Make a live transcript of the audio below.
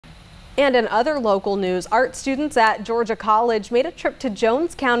And in other local news, art students at Georgia College made a trip to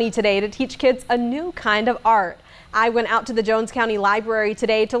Jones County today to teach kids a new kind of art. I went out to the Jones County Library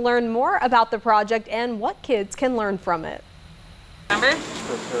today to learn more about the project and what kids can learn from it. Number?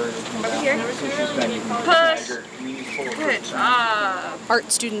 Over here. Push. Good job.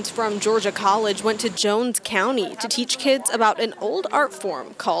 Art students from Georgia College went to Jones County to teach kids about an old art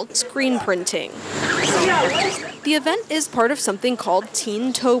form called screenprinting. The event is part of something called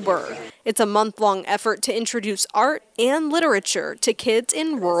Teentober. It's a month-long effort to introduce art and literature to kids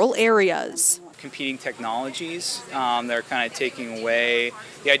in rural areas. Competing technologies that are kind of taking away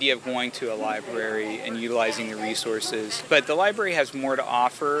the idea of going to a library and utilizing the resources. But the library has more to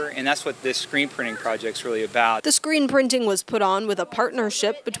offer, and that's what this screen printing project's really about. The screen printing was put on with a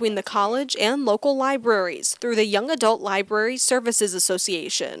partnership between the college and local libraries through the Young Adult Library Services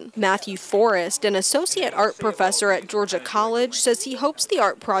Association. Matthew Forrest, an associate art professor at Georgia College, says he hopes the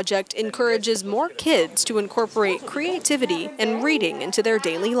art project encourages more kids to incorporate creativity and reading into their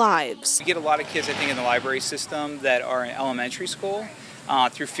daily lives. We get a lot of kids, I think, in the library system that are in elementary school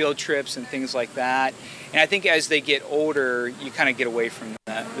through field trips and things like that. And I think as they get older, you kind of get away from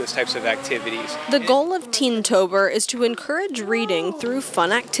those types of activities. The goal of Teentober is to encourage reading through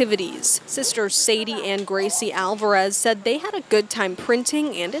fun activities. Sisters Sadie and Gracie Alvarez said they had a good time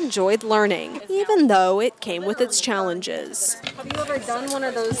printing and enjoyed learning, even though it came with its challenges. Have you ever done one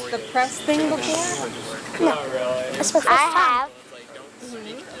of those, the press thing before? No. I have.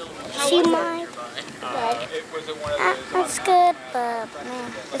 She might. That's good, but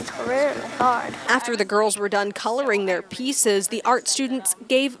man, it's really hard. After the girls were done coloring their pieces, the art students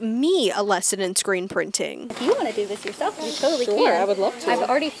gave me a lesson in screen printing. If you want to do this yourself, you totally can. Sure, I would love to. I've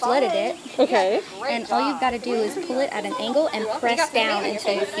already flooded it. Okay. And all you've got to do is pull it at an angle and press down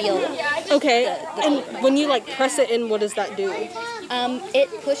until you feel it. Okay. And when you press it in, what does that do?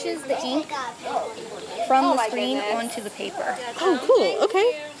 It pushes the ink from the screen onto the paper. Oh, cool.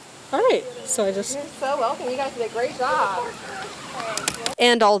 Okay. All right, so I just... You're so welcome. You guys did a great job.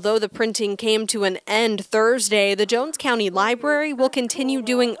 And although the printing came to an end Thursday, the Jones County Library will continue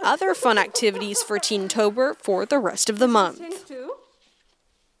doing other fun activities for Teentober for the rest of the month.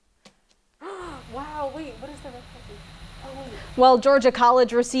 Wow, wait, what is the recipe? Well, Georgia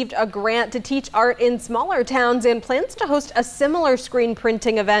College received a grant to teach art in smaller towns and plans to host a similar screen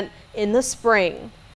printing event in the spring.